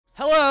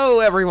Hello,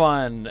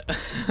 everyone!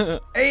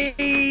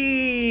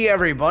 Hey,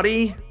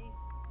 everybody!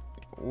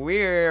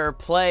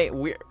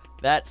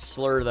 That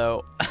slur,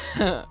 though.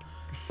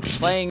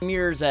 Playing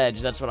Mirror's Edge,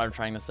 that's what I'm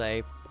trying to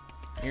say.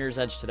 Mirror's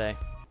Edge today.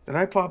 Did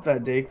I pop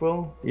that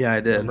Dayquil? Yeah,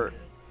 I did.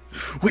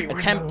 Wait,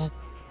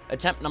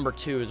 Attempt number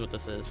 2 is what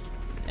this is.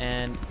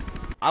 And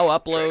I'll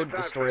upload the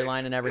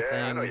storyline and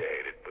everything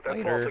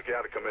later.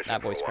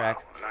 That voice crack.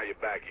 Now you're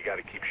back, you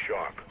gotta keep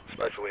sharp,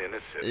 especially in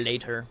this city.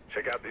 Later.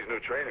 Check out these new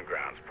training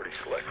grounds, pretty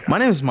slick. My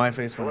name is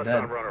MyFace when I'm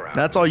dead.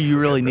 That's all you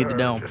really need to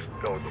know.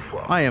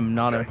 I am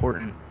not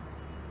important.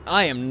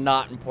 I am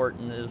not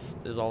important is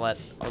all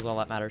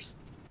that matters.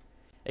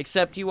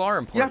 Except you are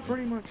important. Yeah,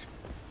 pretty much.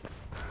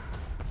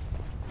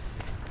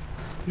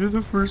 You're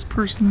the first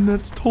person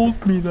that's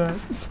told me that.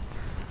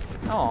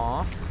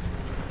 Aww.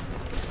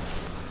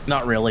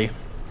 Not really.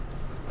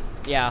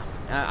 Yeah,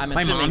 I'm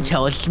assuming. My mom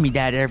tells me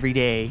that every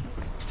day.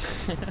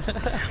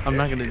 I'm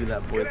not gonna do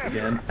that voice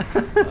again.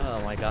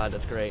 Oh my god,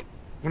 that's great.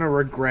 I'm gonna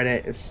regret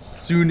it as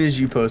soon as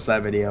you post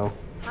that video.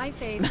 Hi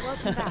Faith,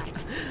 welcome back.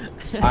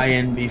 I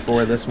end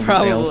before this one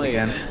fails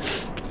again.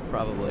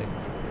 Probably.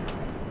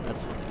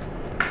 That's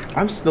funny.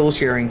 I'm still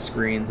sharing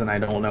screens and I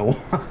don't know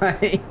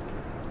why.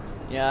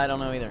 Yeah, I don't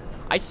know either.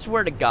 I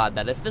swear to God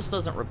that if this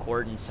doesn't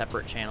record in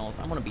separate channels,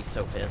 I'm gonna be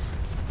so pissed.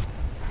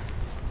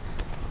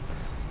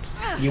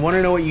 You want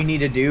to know what you need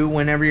to do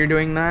whenever you're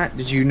doing that?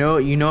 Did you know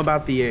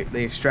about the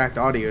extract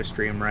audio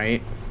stream,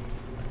 right?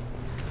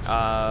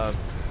 I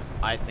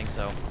think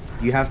so.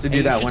 You have to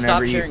do that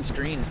whenever you stop sharing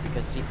screens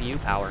because CPU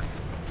power.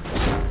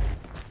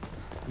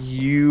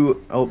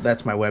 Oh,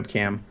 that's my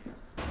webcam.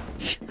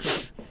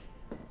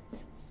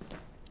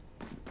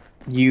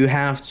 You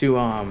have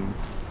to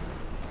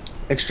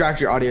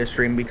extract your audio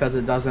stream because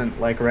it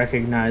doesn't like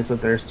recognize that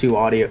there's two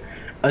audio.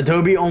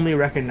 Adobe only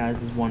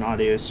recognizes one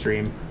audio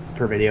stream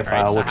per video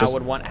file. Right, so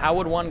how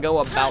would one go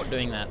about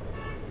doing that?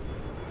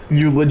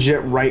 You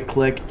legit right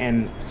click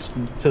and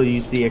until you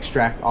see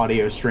extract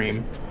audio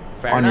stream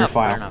on your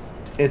file. Fair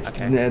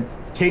enough.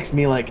 It takes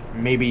me like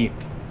maybe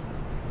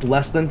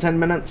less than 10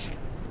 minutes.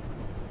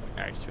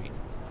 Alright, sweet.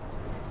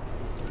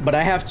 But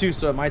I have two,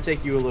 so it might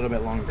take you a little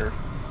bit longer.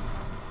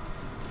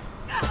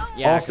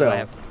 Yeah, also, I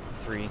have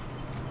 3.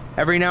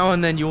 Every now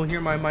and then you'll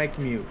hear my mic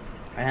mute.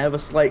 I have a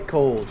slight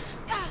cold.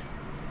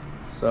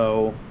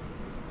 So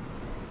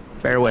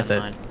bear with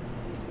it.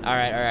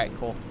 Alright,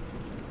 cool.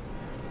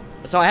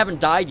 So I haven't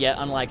died yet,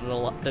 unlike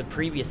the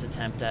previous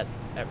attempt at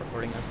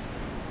recording this.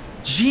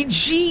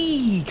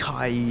 GG,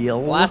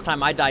 Kyle. The last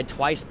time I died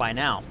twice by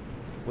now,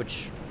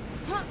 which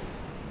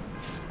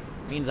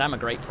means I'm a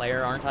great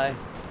player, aren't I?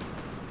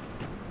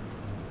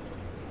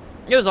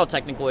 It was all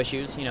technical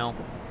issues, you know.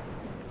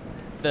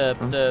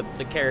 The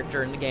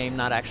character in the game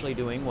not actually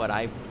doing what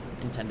I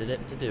intended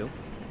it to do,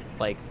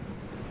 like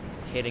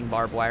hitting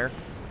barbed wire.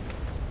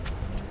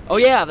 Oh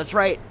yeah, that's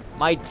right.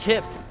 My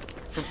tip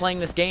for playing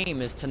this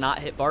game is to not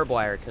hit barbed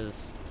wire,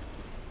 because...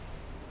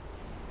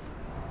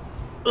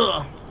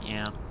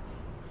 Yeah.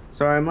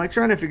 So I'm like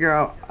trying to figure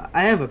out,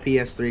 I have a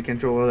PS3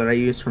 controller that I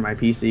use for my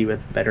PC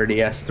with Better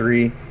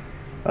DS3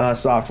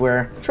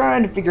 software.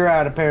 Trying to figure out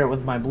how to pair it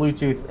with my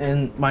Bluetooth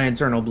and my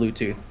internal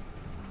Bluetooth.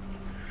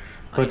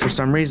 But for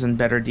some reason,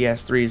 Better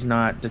DS3 is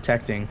not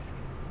detecting.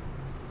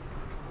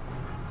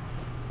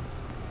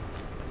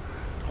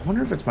 I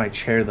wonder if it's my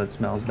chair that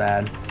smells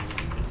bad.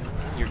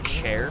 Your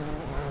chair?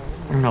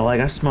 I don't know,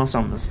 like I smell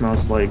something that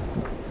smells like,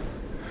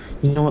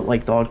 you know what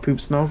like dog poop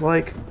smells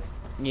like?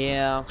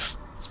 Yeah. It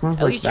smells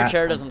At like least that. your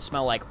chair doesn't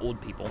smell like old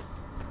people.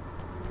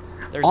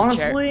 There's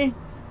Honestly,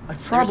 I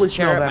probably there's a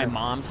chair smell at that. my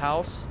mom's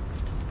house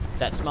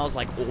that smells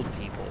like old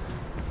people,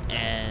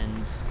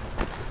 and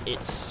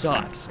it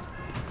sucks.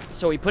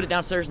 So we put it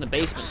downstairs in the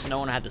basement so no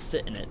one had to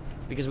sit in it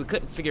because we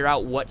couldn't figure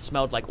out what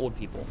smelled like old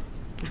people,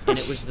 and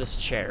it was this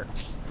chair.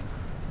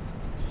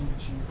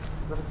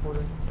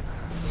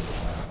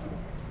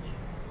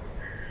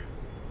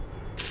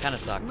 Kind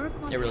of sucked.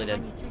 It really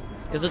did.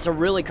 Because it's a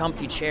really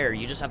comfy chair.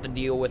 You just have to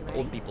deal with the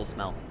old people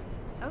smell.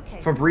 Okay.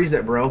 Febreze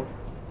it, bro.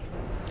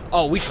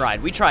 Oh, we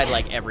tried. We tried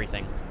like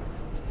everything.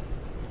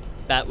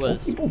 That Old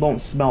was... people don't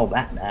smell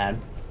that bad.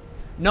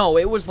 No,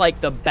 it was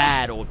like the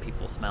bad old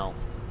people smell.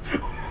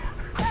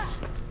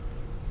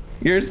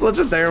 You're such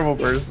a terrible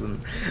person.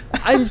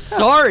 I'm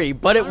sorry,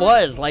 but it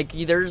was like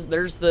there's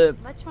the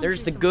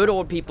good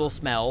old people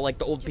smell, like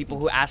the old people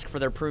who ask for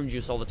their prune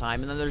juice all the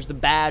time, and then there's the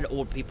bad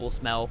old people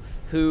smell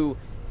who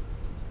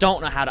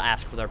don't know how to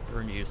ask for their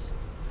prune juice.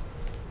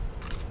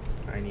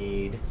 I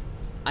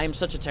am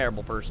such a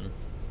terrible person.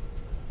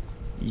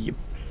 Yep.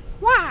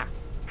 Wah!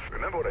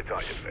 Remember what I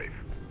taught you, Faith.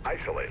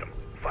 Isolate them.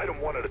 Fight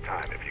them one at a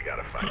time if you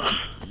gotta fight.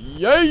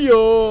 Yeah,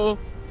 yeah.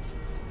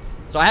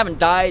 So I haven't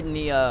died in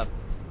the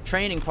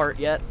training part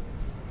yet.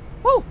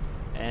 Woo!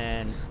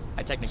 And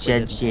I technically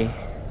didn't.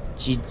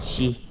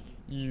 GG.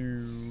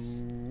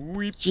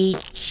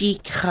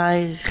 GG,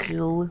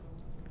 Kyle.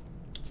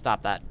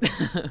 Stop that.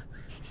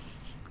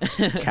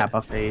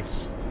 Kappa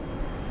face.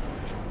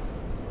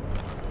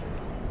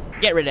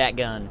 Get rid of that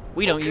gun.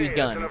 We don't use That's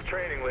guns. enough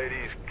training,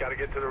 ladies. Gotta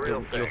get to the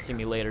real thing. You'll see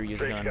me later use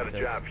a Faith's gun got a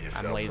because job for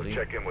yourself, I'm lazy. So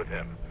check in with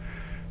him.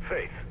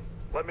 Faith,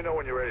 let me know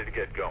when you're ready to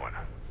get going.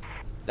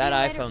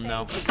 That See you iPhone, later,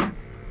 though. Faith.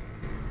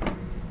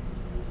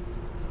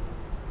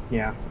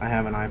 Yeah, I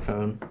have an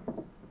iPhone.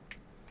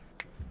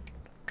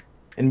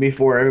 And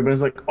before,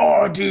 everybody's like,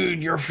 "Oh,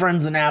 dude, your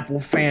friend's an Apple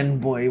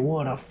fanboy.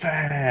 What a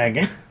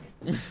fag."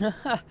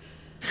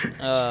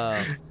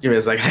 Give me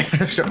a second. I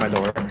gotta shut my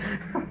door.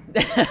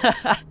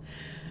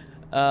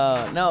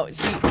 No,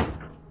 see,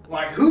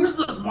 Like, who's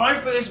this My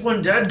Face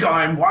When Dead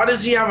guy, and why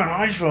does he have an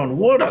iPhone?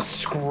 What a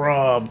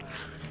scrub.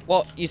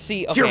 well, you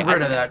see, okay, Get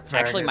rid of that faggot.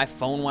 actually, my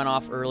phone went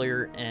off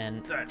earlier,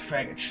 and That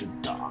faggot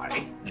should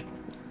die.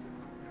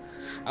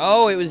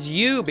 oh, it was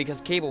you because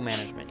cable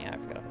management. Yeah, I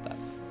forgot about that.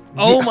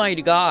 Oh Yeah. my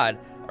God,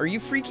 are you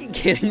freaking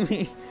kidding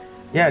me?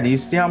 Yeah, do you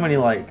see how many,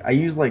 like, I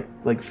use, like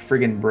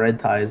friggin' bread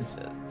ties.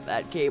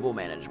 That cable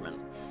management.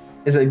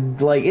 Is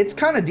it, like, it's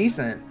kind of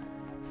decent.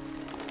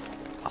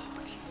 Oh,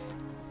 jeez.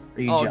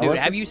 Are you Oh, jealous? dude,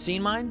 have you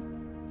seen mine?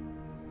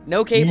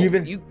 No cables.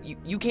 even-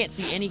 You can't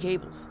see any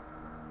cables.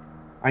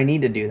 I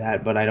need to do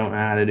that, but I don't know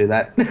how to do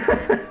that.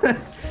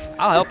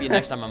 I'll help you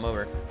next time I'm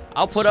over.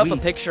 I'll put up a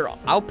Sweet. picture.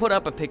 I'll put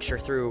up a picture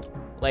through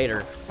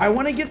later. I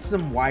want to get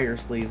some wire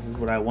sleeves is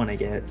what I want to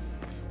get.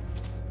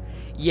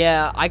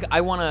 Yeah,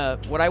 I wanna.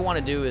 What I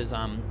wanna do is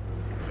I'm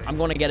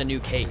gonna get a new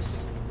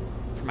case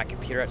for my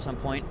computer at some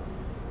point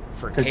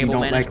for Because you cable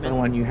don't like management. the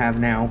one you have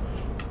now.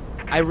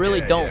 I really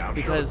Yeah, don't I'm sure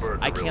because the birds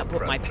I are real can't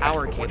put my impressed.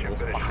 power But once you cables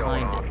finish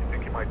showing off, behind you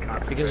think you might it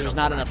concentrate because there's on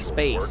not the enough actual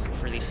space work?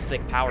 for these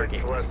thick power Faith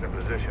cables, Celeste in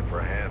position for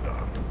a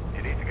handoff.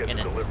 You need to get and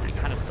the delivery. it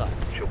kind of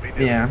sucks. She'll be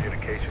near Yeah. the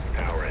communications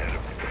tower ahead of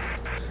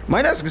you.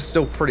 My desk is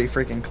still pretty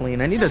freaking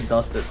clean. I need to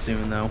dust it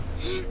soon, though.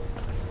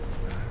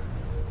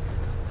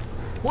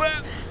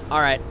 All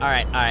right.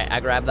 I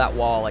grabbed that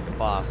wall like a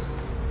boss.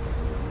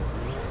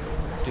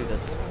 Let's do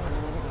this.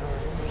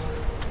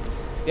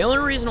 The only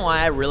reason why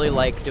I really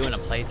like doing a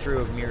playthrough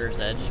of Mirror's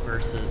Edge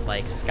versus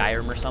like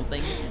Skyrim or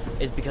something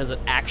is because it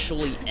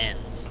actually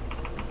ends.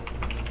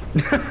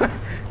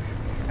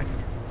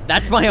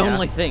 That's my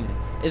only thing,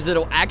 is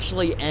it'll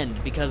actually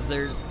end because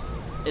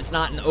it's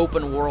not an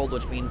open world,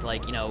 which means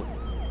like, you know,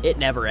 it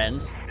never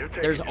ends. You're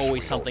taking There's just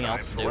always sweet something old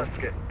else to time. do. Celeste's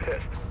getting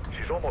pissed.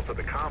 She's almost at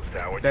the comms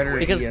tower. Better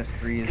Because-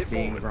 DS3 is Get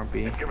being moving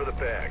grumpy. and give her the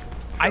bag.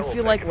 I They'll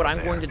feel take like it what from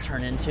I'm going to there.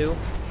 turn into,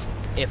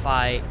 if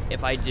I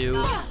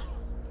do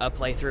a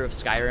playthrough of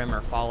Skyrim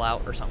or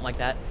Fallout or something like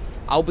that,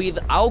 I'll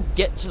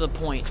get to the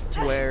point to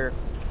where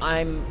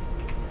I'm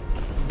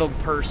the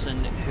person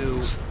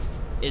who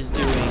is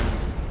doing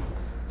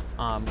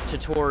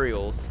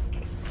tutorials,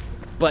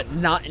 but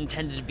not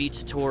intended to be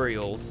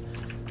tutorials,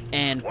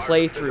 and Wires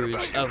are thinking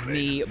playthroughs about your of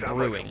me fate. Sounds like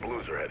brewing. some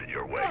blues are headed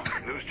your way.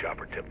 News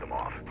chopper tipped them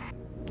off.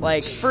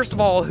 Like, first of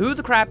all, who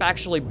the crap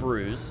actually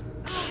brews?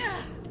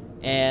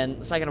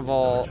 And second of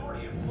all,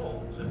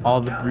 All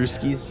the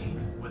brewskis.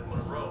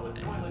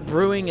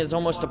 brewing is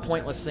almost a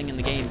pointless thing in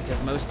the game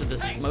because most of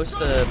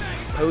the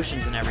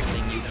potions and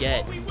everything you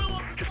get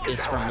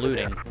is from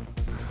looting,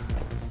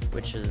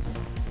 which is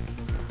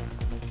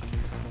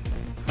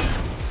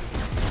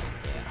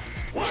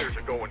Wires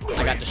are going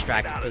I got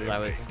distracted because I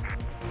was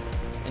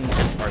in the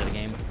first part of the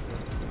game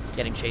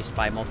getting chased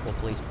by multiple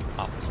police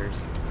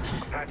officers.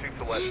 Patching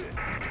Celeste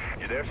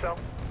in. You there, Sel?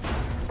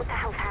 What the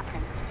hell's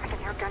happening? I can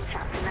hear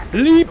gunshots and that.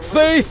 Leap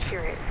Faith!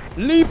 Curious.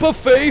 Leap of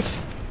Faith,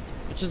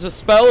 which is a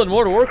spell in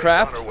World of On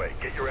Warcraft. her way.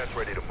 Get your ass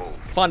ready to move.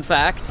 Fun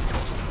fact.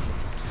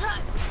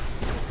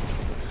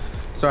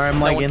 Sorry,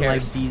 I'm like one in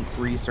cares. like deep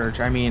research.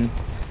 I mean,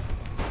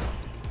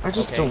 I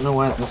just Okay. don't know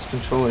why this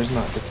controller's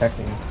not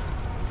detecting.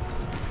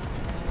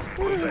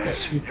 Move That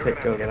fast. You're toothpick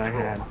gonna go have to that I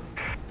get had. through.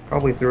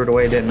 Probably threw it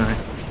away, didn't I?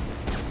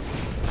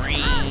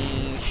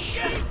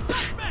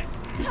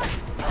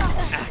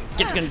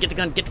 Get the gun, get the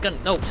gun, get the gun.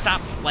 No,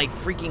 stop, like,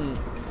 freaking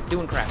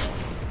doing crap.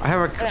 I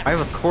have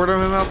a cord in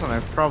my mouth, and I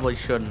probably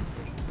shouldn't.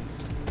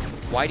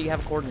 Why do you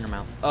have a cord in your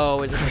mouth?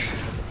 Oh, is it?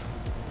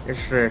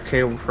 It's the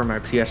cable for my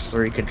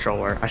PS3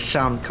 controller. I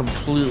sound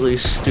completely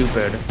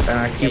stupid, and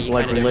I keep you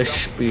like kinda do.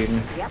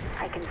 lisping. Yep,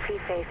 I can see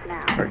Faith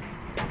now.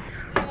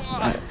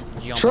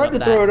 Jumping Tried up to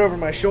that. throw it over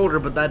my shoulder,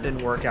 but that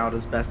didn't work out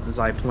as best as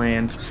I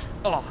planned.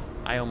 Oh,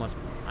 I almost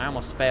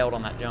failed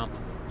on that jump.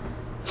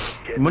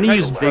 Get I'm gonna Tried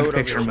use to throw it big over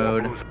picture your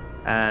mode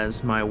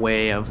as my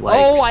way of like.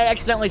 Oh, I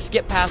accidentally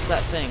skipped past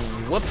that thing.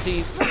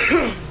 Whoopsies.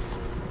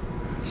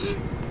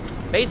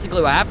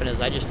 Basically, what happened is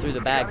I just threw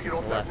the bag Gotta to get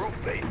off that Celeste.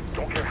 roof, Faith.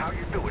 Don't care how you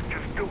do it,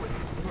 just do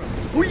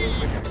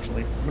it.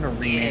 Actually, I'm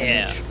gonna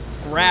Yeah, remanage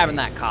grabbing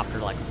that copter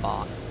like a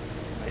boss.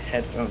 my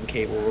headphone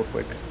cable real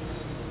quick.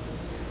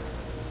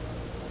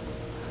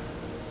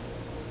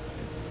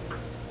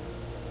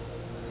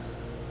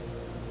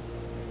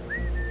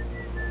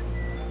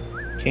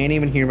 Can't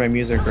even hear my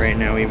music right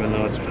now, even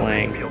though it's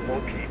playing. Be a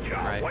low-key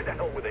job. Right. Why the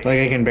hell would they? Like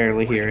I can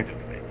barely hear it.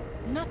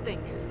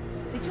 Nothing.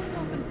 They just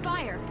opened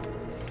fire.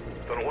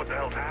 Don't know what the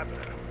hell's happening.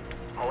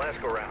 I'll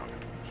ask around.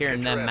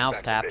 Hearing Get your them ass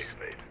mouse back to taps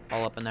base, Faith.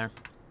 all up in there.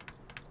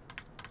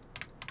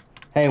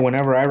 Hey,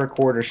 whenever I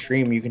record or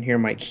stream, you can hear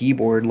my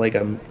keyboard like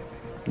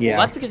Yeah. Well,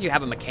 that's because you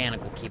have a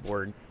mechanical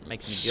keyboard. It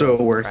makes me So feel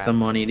this worth crap. the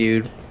money,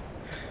 dude.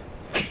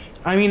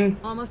 I mean,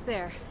 Almost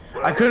there.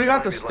 I could have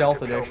got the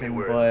stealth edition,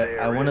 but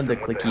I wanted the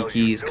clicky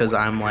keys because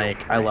I'm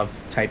like, I love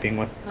typing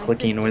with My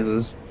clicky sister.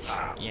 noises.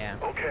 Yeah.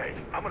 Okay,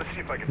 I'm gonna see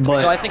if I can.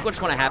 But So I think what's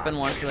going to happen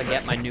once I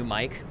get my new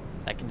mic,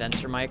 that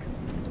condenser mic.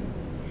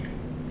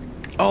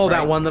 oh, that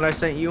Right. one that I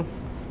sent you.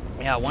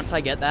 Yeah, once I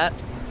get that,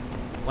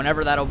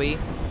 whenever that'll be,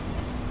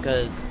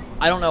 because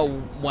I don't know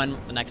when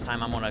the next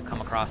time I'm going to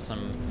come across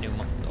some new,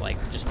 like,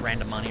 just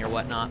random money or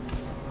whatnot.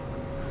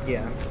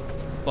 Yeah.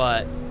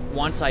 But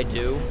once I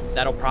do,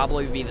 that'll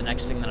probably be the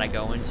next thing that I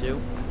go into,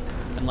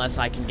 unless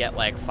I can get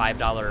like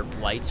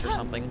 $5 lights or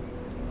something.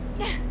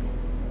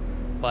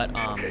 But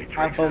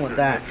Have fun with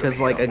that, because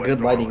like a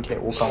good lighting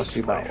kit will cost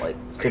you about like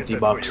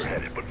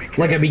 $50.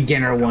 Like a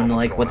beginner one,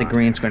 like with a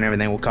green screen and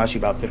everything, will cost you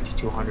about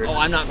 $5,200. oh,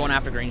 I'm not going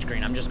after green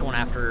screen. I'm just going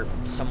after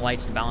some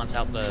lights to balance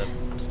out the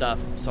stuff,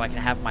 so I can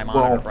have my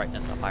monitor Well,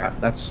 brightness up higher.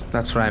 That's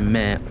what I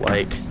meant.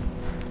 Like,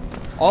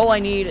 All I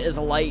need is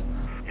a light,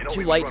 You know, two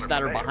we lights was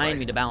that are running an A, behind right?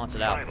 me to balance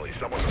it out. Finally,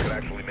 someone who could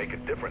actually make a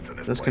difference in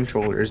this this place.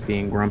 controller is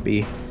being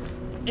grumpy.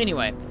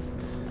 Anyway,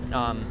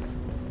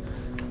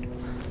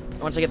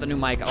 once I get the new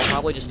mic, I'll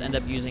probably just end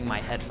up using my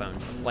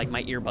headphones, like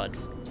my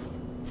earbuds,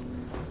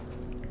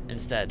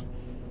 instead.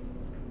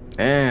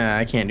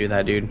 I can't do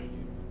that, dude.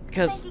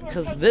 Because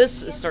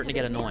this is starting to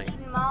get annoying.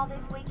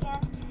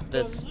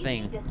 This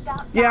thing.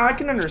 Yeah, I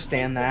can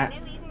understand that.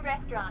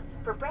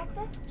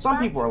 Some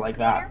people are like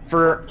that.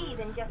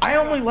 I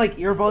only like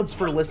earbuds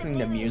for listening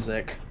to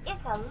music.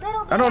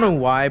 I don't know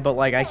why, but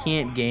like I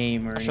can't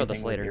game or I'll show anything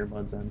this with later.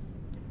 earbuds in.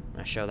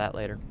 I'll show that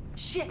later.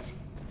 Shit.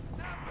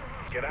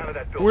 Get out of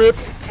that building. Whip.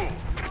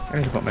 I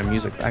need to put my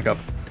music back up.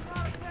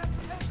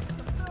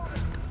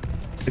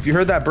 If you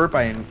heard that burp,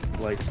 I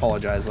like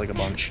apologize like a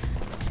bunch.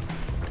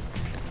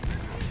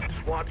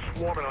 SWAT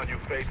swarming on you,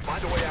 Faith.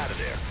 Find a way out of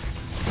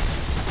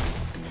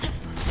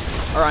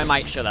there. Or I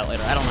might show that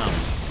later. I don't know.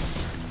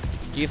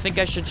 Do you think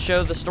I should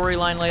show the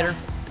storyline later?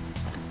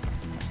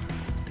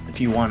 If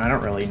you want, I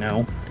don't really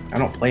know. I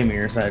don't play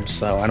Mirror's Edge,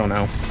 so I don't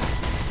know.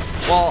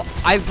 Well,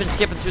 I've been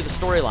skipping through the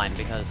storyline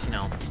because, you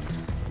know,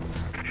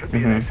 Should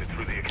be an exit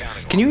through the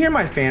accounting Can you hear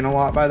my fan a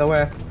lot, by the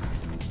way?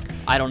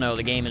 I don't know.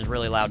 The game is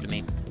really loud to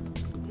me.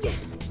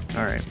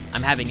 All right.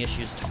 I'm having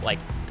issues, like,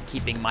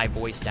 keeping my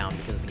voice down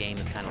because the game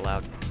is kind of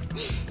loud.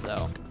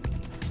 So,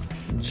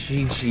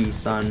 GG,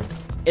 son.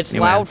 it's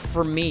Anyway. loud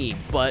for me,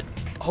 but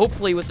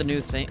hopefully with the new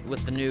thing,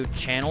 with the new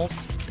channels,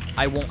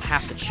 I won't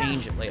have to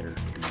change it later.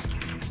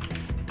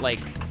 Like,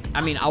 I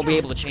mean, I'll be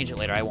able to change it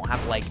later. I won't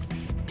have to, like,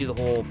 do the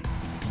whole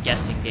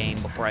guessing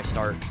game before I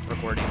start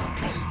recording.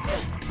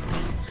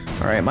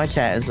 All right, my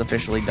cat is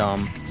officially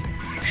dumb.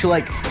 She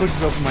like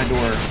pushes open my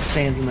door,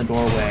 stands in the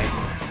doorway.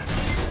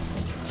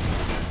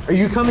 Are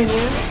you coming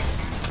in?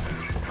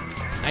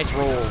 Nice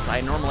rolls.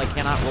 I normally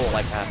cannot roll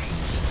like that.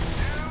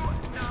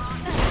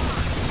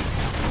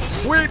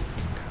 Wait.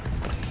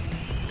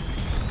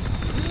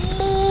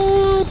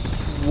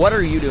 What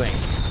are you doing?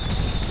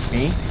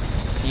 Me?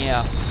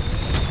 Yeah,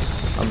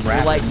 I'm you're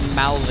rapping. like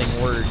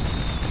mouthing words.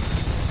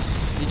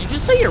 Did you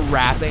just say you're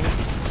rapping?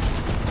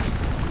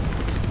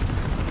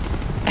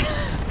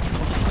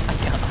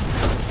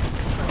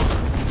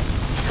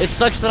 It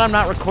sucks that I'm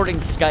not recording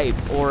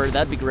Skype, or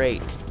that'd be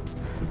great.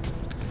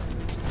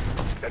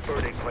 That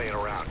bird ain't playing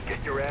around.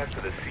 Get your ass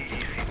to the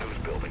CEC news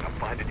building. I'm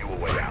finding you a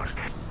way out.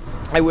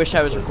 I wish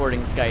I was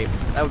recording Skype.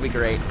 That would be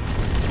great.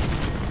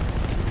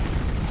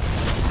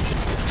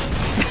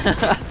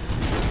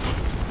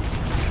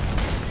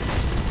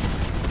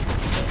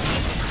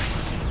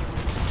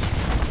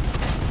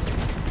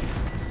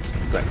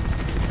 So,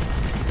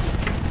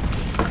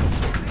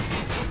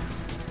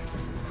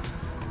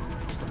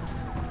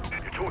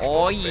 Your tour's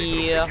Oh, closed, Faith.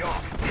 It'll yeah. take you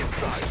off.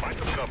 Inside, find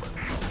some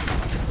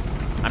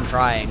cover. I'm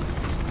trying.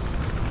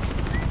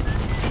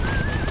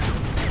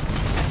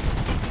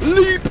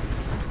 Leap!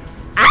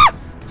 Ah!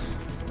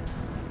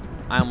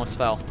 I almost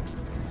fell.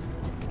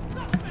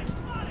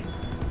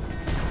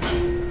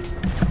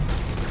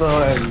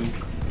 fun.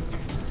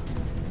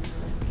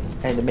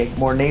 I had to make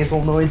more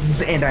nasal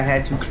noises, and I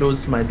had to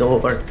close my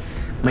door.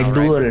 My All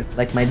door, right.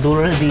 like my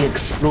Dora the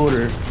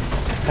Explorer.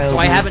 So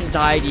I haven't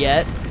died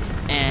yet,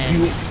 and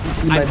You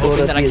see my I'm hoping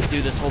Dora that I the can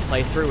do this whole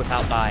playthrough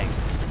without dying.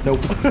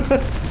 Nope.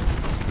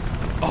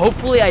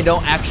 Hopefully I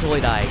don't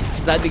actually die,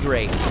 because that'd be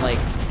great. Like,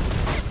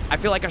 I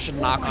feel like I should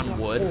knock on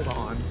wood, Hold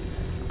on.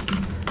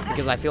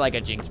 because I feel like I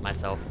jinxed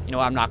myself. You know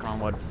what, I'm knocking on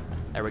wood.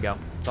 There we go.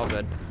 It's all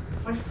good.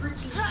 My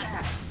freaking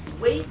cat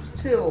waits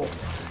till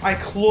I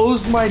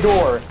close my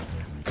door,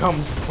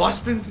 comes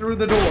busting through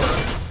the door.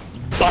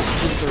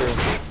 Busted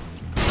through.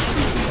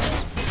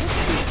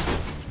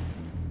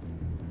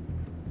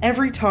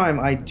 Every time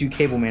I do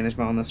cable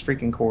management on this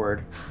freaking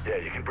cord, Yeah,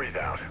 you can breathe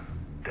out.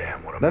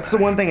 Damn, what a that's the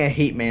mess. one thing I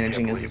hate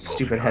managing Can't is the believe you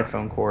stupid pulled me out.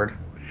 headphone cord.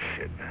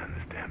 Shit, man,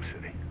 this damn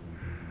city.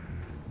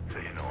 So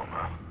you know him,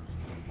 huh?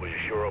 Well, you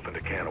sure opened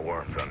a can of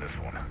worms on this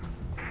one.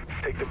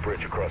 Take the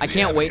bridge across I the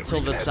can't avenue, wait till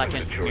we the can head second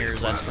to Detroit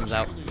Mirror's Edge Plaza. comes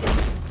out. You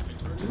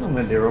know what I'm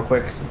gonna do real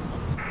quick.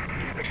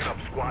 Picking up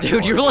squad Dude,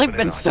 you've cars really opening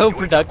been on so you. You ain't got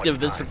productive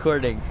much this time.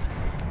 recording.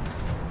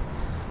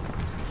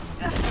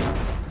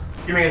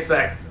 Give me a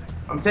sec.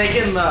 I'm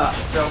taking the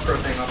Velcro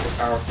thing off the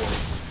power cord.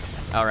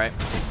 Alright.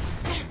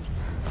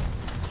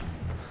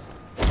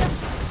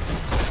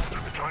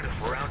 They're trying to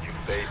surround you,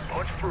 Faith.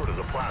 Punch through to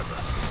the plaza.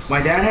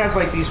 My dad has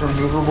like these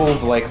removable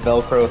like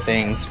Velcro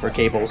things for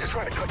cables.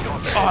 Try to cut you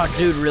off the Oh,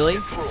 dude, really?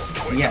 through 'em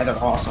quick. Yeah, they're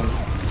awesome.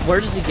 Where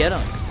does he get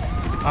them?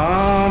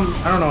 I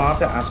don't know. I'll have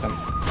to ask him.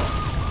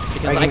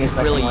 Because Give I me a could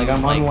second. really Like use,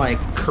 I'm on like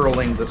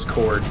curling this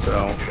cord,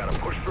 so. You gotta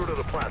push through to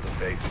the plaza,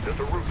 Faith. There's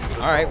a route through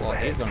the Alright, tunnel well,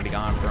 ahead. he's gonna be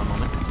gone for a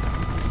moment.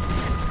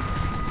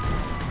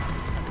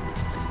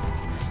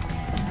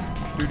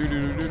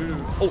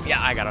 Oh,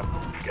 yeah, I gotta.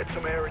 Get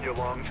some air in your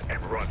lungs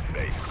and run,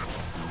 Faith.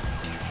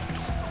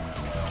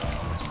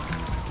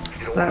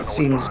 You don't wanna know That what's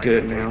seems behind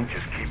good you, Faith. now.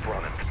 Just keep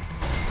running.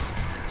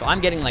 So I'm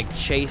getting, like,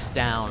 chased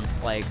down,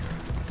 like,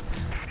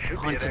 Should be an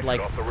hunted exit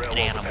like off the rail an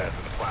animal. overpass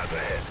in the plaza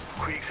ahead.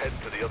 Creek's heading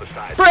to the other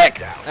side. frick!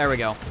 Down. There we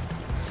go.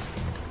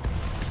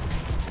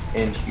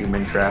 In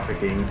human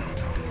trafficking.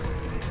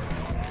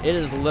 It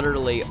is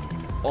literally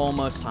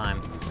almost time.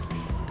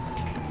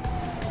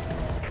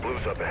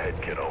 Blue's up ahead,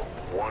 kiddo.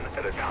 One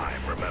at a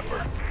time,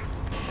 remember.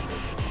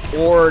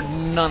 Or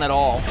none at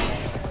all.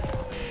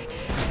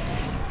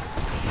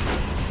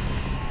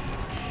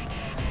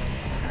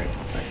 Alright,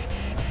 one second.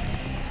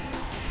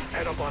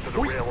 Head up onto the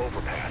rail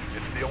overpass.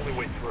 It's the only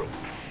way through.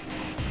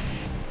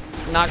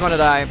 Not gonna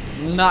die.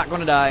 Not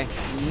gonna die.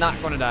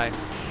 Not gonna die.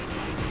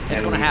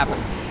 It's gonna happen.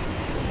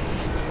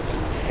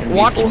 And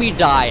Watch before- me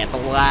die at the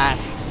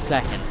last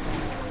second.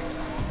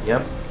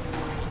 Yep.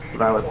 That's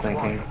what I was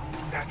thinking.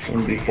 That's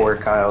And before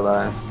Kyle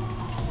dies.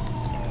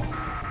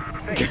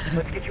 Hey,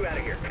 let's get you out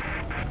of here.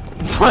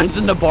 Runs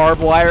into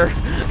barbed wire.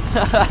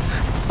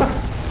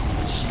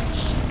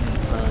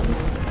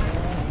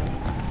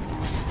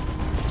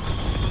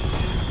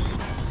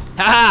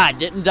 Haha!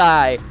 Didn't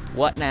die.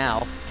 What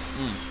now?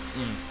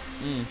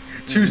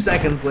 2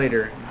 seconds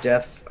later,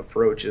 death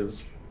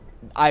approaches.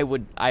 I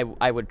would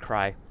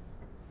cry.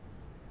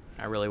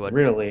 I really would.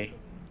 Really?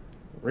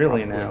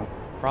 Really now?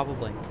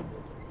 Probably.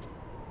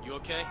 You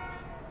okay?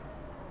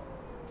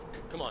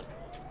 Come on.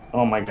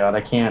 Oh my god,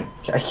 I can't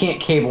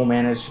cable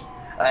manage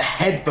a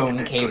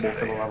headphone cable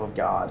for the love of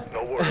God.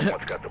 No worry,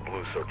 once got the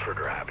blue so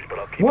trigger happy, but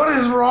I'll keep What an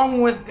is eye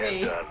wrong with on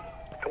me? it.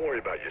 Don't worry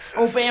about your sister.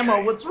 Obama,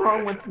 okay? what's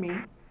wrong with me?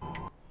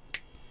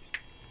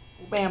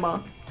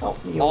 Obama,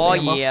 help me, Oh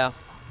Obama. yeah.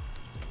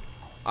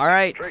 All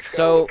right. Drake's got a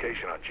So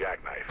location on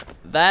Jackknife.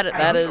 that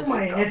I know is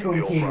my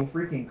headphone cable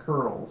freaking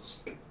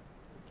curls.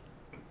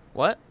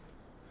 what?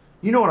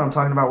 You know what I'm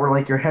talking about, where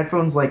like your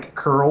headphones like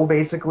curl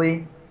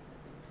basically.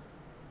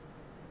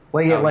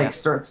 Like it Oh, like yeah.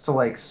 starts to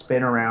like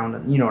spin around,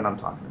 and you know what I'm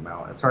talking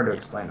about. It's hard to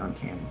explain on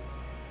camera.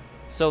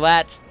 So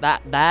that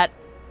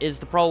is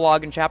the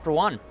prologue in chapter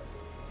 1.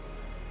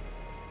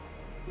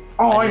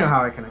 Oh, I know just-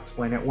 how I can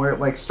explain it, where it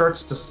like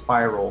starts to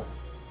spiral.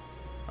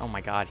 Oh my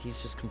God,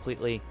 he's just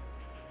completely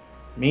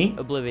Me?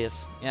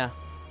 oblivious. Yeah.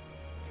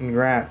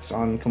 Congrats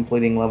on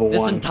completing level This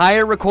 1.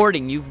 entire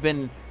recording, you've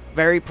been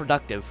very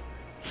productive.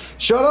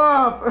 Shut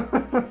up!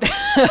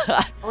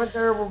 I'm a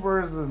terrible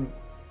person.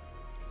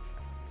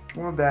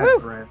 I'm a bad Woo.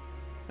 friend.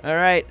 All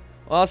right.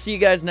 Well, I'll see you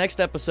guys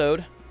next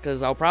episode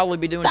because I'll probably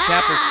be doing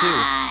chapter 2.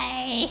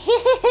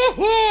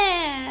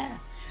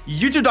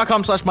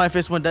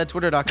 YouTube.com/myfaceonedead,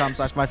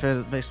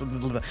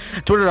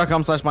 Twitter.com/myfaceonedead,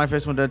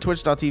 Twitter.com/myfaceonedead,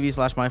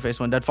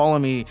 Twitch.tv/myfaceonedead.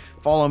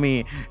 Follow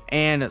me,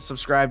 and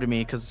subscribe to me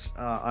because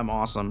I'm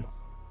awesome.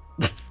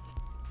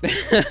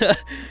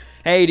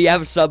 Hey, do you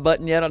have a sub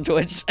button yet on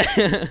Twitch?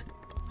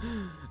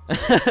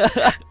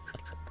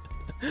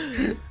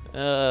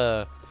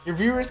 Your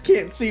viewers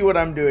can't see what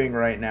I'm doing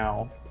right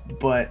now,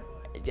 but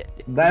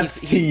that's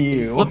to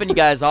He's you. flipping you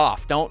guys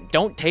off.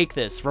 Don't take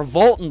this.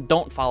 Revolt and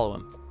don't follow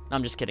him. No,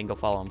 I'm just kidding. Go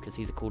follow him because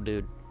he's a cool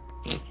dude.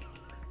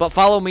 But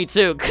follow me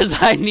too because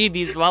I need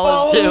these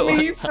follows Follow too.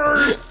 me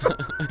first.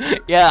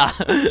 Yeah.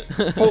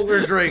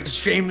 Polar Drake's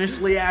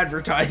shamelessly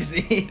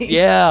advertising.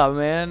 Yeah,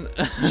 man.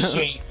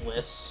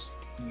 Shameless,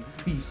 you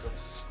piece of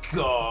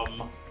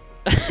scum.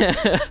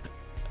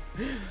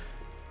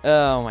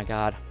 Oh my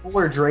God.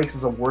 Polar Drake's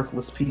is a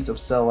worthless piece of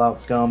sellout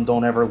scum.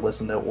 Don't ever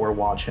listen to or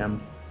watch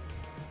him.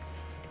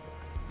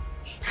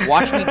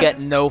 Watch me get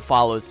no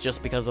follows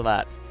just because of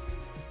that.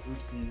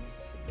 Oopsies.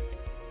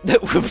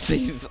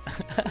 Whoopsies.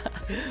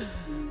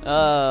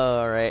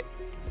 All right.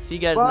 See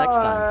you guys next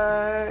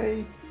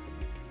time. Bye.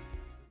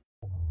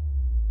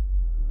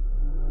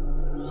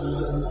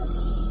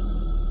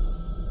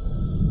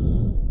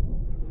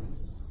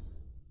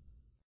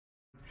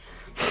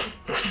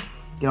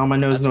 Get all my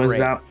nose That's noises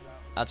great. out.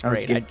 That's That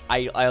was great.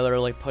 good. I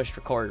literally pushed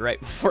record right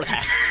before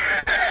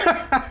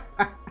that.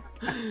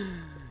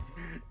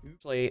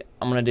 Actually,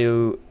 I'm gonna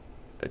do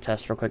a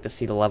test real quick to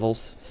see the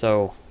levels.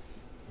 So,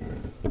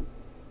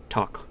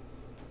 talk,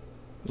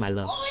 my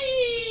love.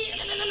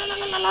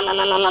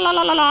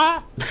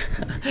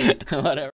 Whatever.